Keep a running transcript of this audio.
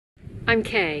I'm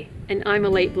Kaye, and I'm a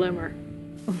late bloomer.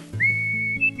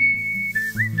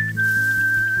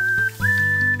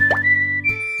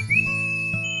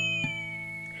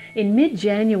 In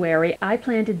mid-January, I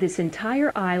planted this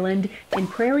entire island in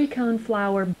prairie cone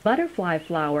flower, butterfly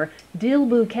flower, dill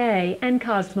bouquet, and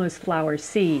cosmos flower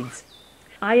seeds.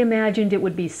 I imagined it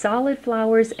would be solid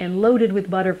flowers and loaded with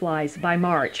butterflies by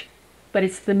March. But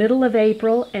it's the middle of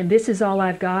April, and this is all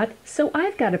I've got, so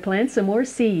I've got to plant some more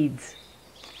seeds.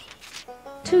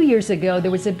 2 years ago,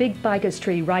 there was a big ficus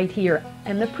tree right here,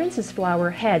 and the princess flower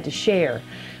had to share.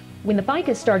 When the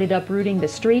ficus started uprooting the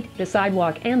street, the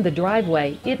sidewalk, and the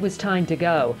driveway, it was time to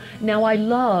go. Now, I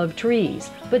love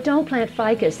trees, but don't plant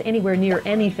ficus anywhere near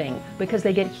anything because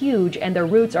they get huge and their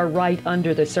roots are right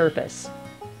under the surface.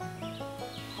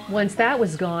 Once that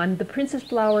was gone, the princess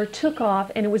flower took off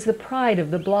and it was the pride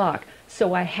of the block,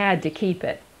 so I had to keep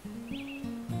it.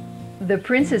 The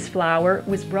princess flower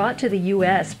was brought to the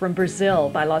U.S. from Brazil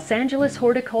by Los Angeles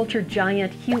horticulture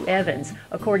giant Hugh Evans,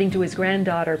 according to his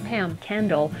granddaughter Pam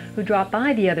Kendall, who dropped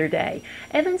by the other day.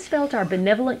 Evans felt our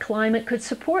benevolent climate could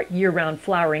support year-round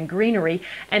flowering greenery,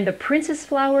 and the princess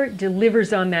flower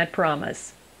delivers on that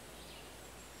promise.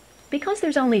 Because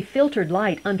there's only filtered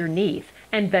light underneath,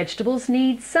 and vegetables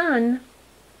need sun,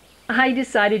 I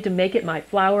decided to make it my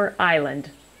flower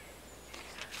island.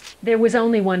 There was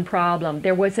only one problem.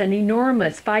 There was an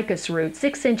enormous ficus root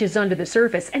 6 inches under the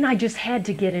surface, and I just had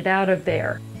to get it out of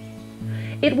there.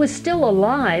 It was still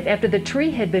alive after the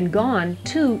tree had been gone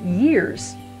 2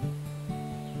 years.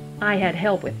 I had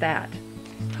help with that.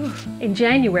 In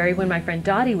January, when my friend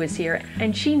Dottie was here,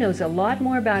 and she knows a lot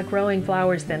more about growing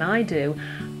flowers than I do,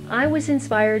 I was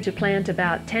inspired to plant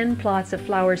about 10 plots of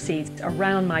flower seeds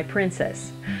around my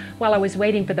princess. While I was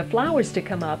waiting for the flowers to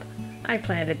come up, I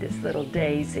planted this little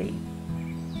daisy.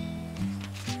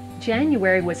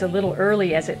 January was a little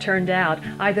early as it turned out.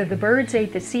 Either the birds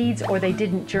ate the seeds or they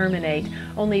didn't germinate.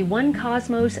 Only 1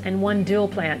 cosmos and 1 dill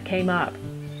plant came up.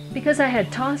 Because I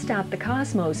had tossed out the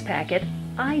cosmos packet,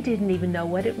 I didn't even know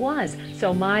what it was.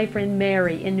 So my friend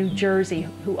Mary in New Jersey,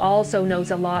 who also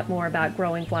knows a lot more about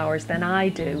growing flowers than I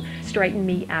do, straightened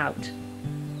me out.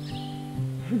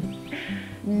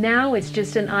 Now it's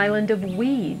just an island of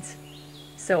weeds.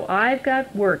 So I've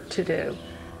got work to do.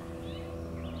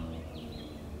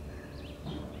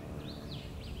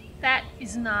 That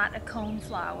is not a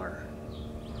coneflower.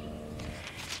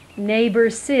 Neighbor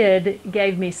Sid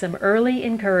gave me some early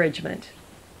encouragement.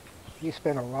 You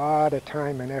spent a lot of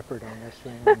time and effort on this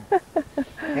thing,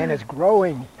 and it's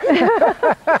growing,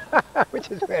 which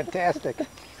is fantastic.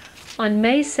 On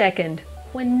May 2nd,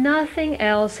 when nothing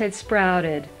else had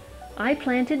sprouted, I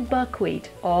planted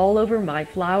buckwheat all over my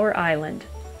flower island.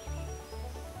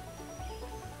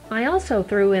 I also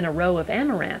threw in a row of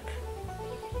amaranth.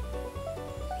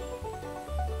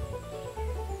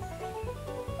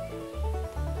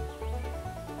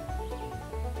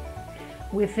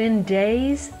 Within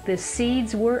days, the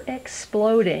seeds were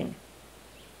exploding.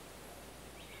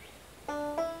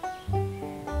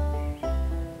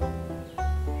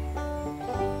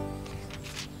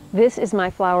 This is my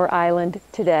flower island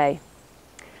today.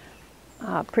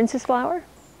 Princess flower,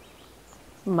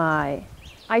 my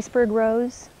iceberg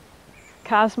rose,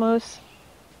 cosmos,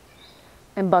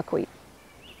 and buckwheat.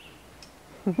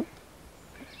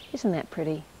 Isn't that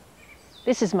pretty?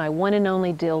 This is my one and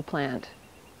only dill plant.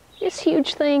 This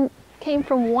huge thing came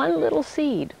from one little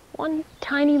seed, one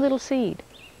tiny little seed.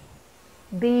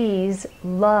 Bees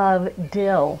love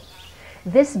dill.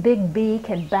 This big bee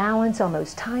can balance on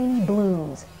those tiny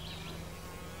blooms.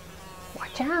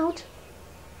 Watch out.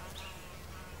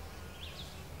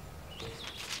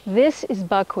 This is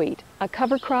buckwheat, a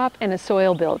cover crop and a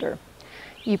soil builder.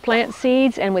 You plant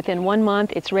seeds and within 1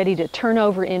 month it's ready to turn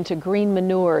over into green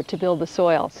manure to build the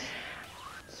soil.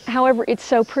 However, it's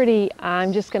so pretty,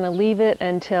 I'm just going to leave it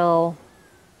until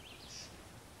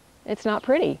it's not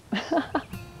pretty.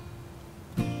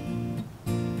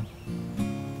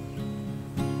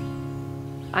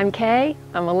 I'm Kaye,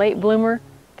 I'm a late bloomer.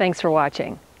 Thanks for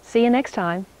watching. See you next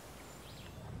time.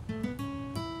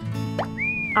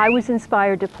 I was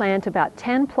inspired to plant about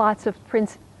 10 plots of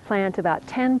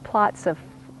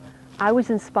I was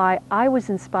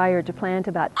inspired to plant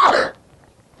about